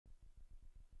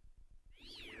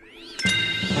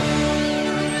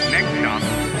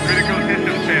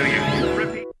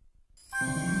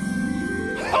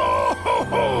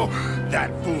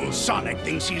Sonic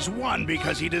thinks he's won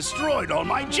because he destroyed all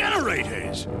my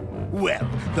generators. Well,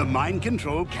 the mind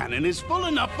control cannon is full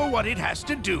enough for what it has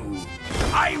to do.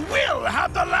 I will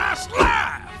have the last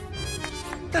laugh!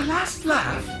 The last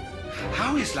laugh?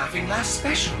 How is laughing last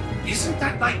special? Isn't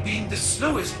that like being the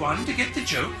slowest one to get the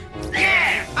joke?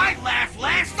 Yeah, I laugh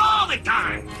last all the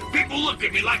time. People look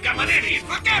at me like I'm an idiot.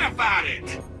 Forget about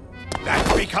it.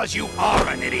 That's because you are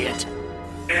an idiot.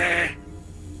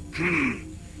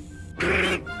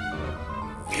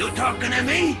 You talking to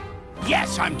me?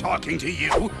 Yes, I'm talking to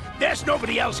you. There's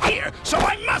nobody else here, so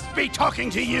I must be talking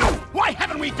to you. Why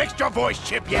haven't we fixed your voice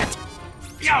chip yet?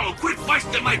 Yo, quit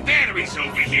busting my batteries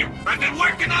over here. I've been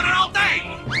working on it all day.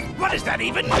 What does that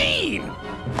even mean?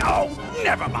 Oh,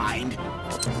 never mind.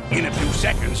 In a few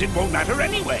seconds, it won't matter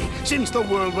anyway, since the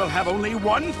world will have only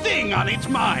one thing on its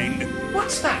mind.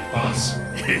 What's that, boss?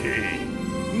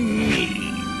 Me.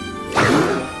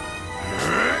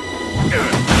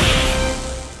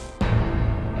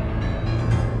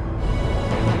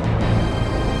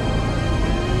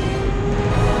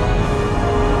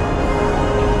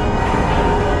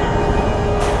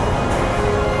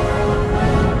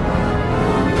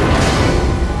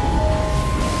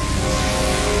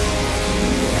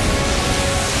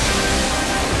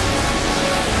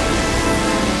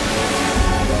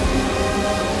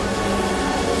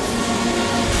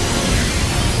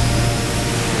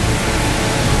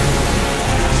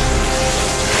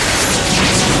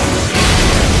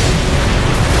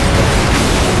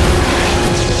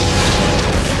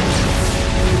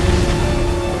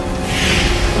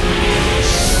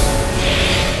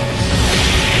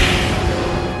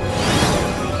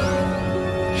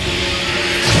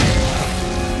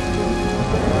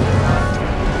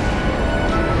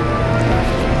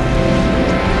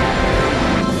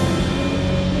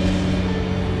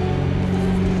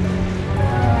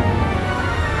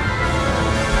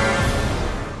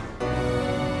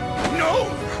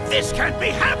 This can't be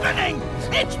happening!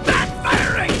 It's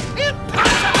backfiring!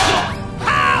 Impossible!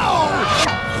 How?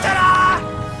 Ta-da!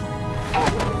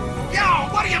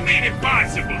 Yo, what do you mean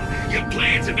impossible? Your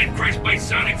plans have been crushed by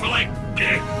Sonic for like,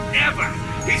 ever.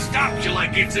 He stopped you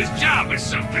like it's his job or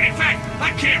something. In fact,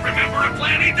 I can't remember a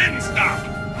plan he didn't stop.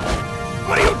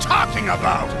 What are you talking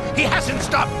about? He hasn't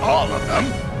stopped all of them.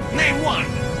 Name one.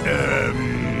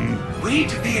 Read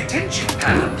the attention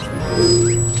pad.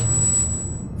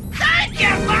 Thank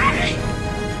you, buddy!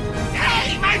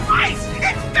 Hey, my voice!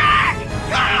 It's back!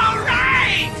 All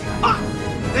right! Ah,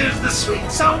 there's the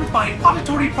sweet sound my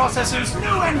auditory processors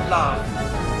know and love.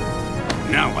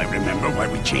 Now I remember why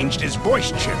we changed his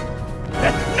voice chip.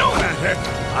 No matter.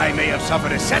 I may have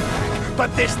suffered a setback,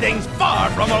 but this thing's far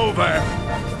from over.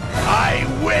 I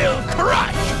will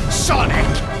crush Sonic!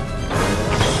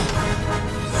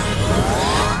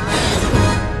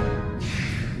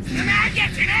 The man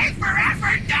gets an A for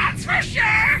effort, that's for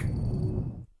sure!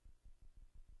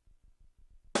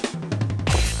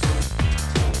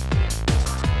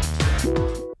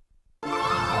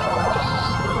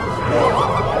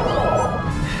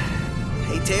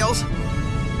 Hey, Tails?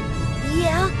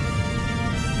 Yeah?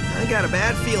 I got a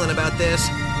bad feeling about this.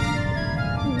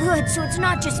 Good, so it's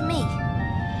not just me.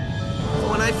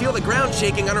 When I feel the ground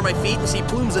shaking under my feet and see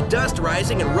plumes of dust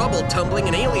rising and rubble tumbling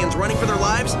and aliens running for their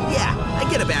lives, yeah, I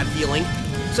get a bad feeling.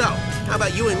 So, how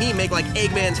about you and me make like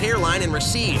Eggman's hairline and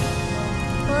recede?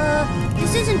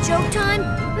 This isn't joke time.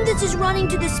 This is running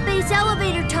to the space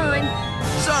elevator time.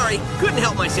 Sorry, couldn't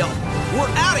help myself. We're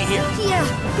out of here. Yeah,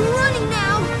 we're running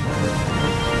now.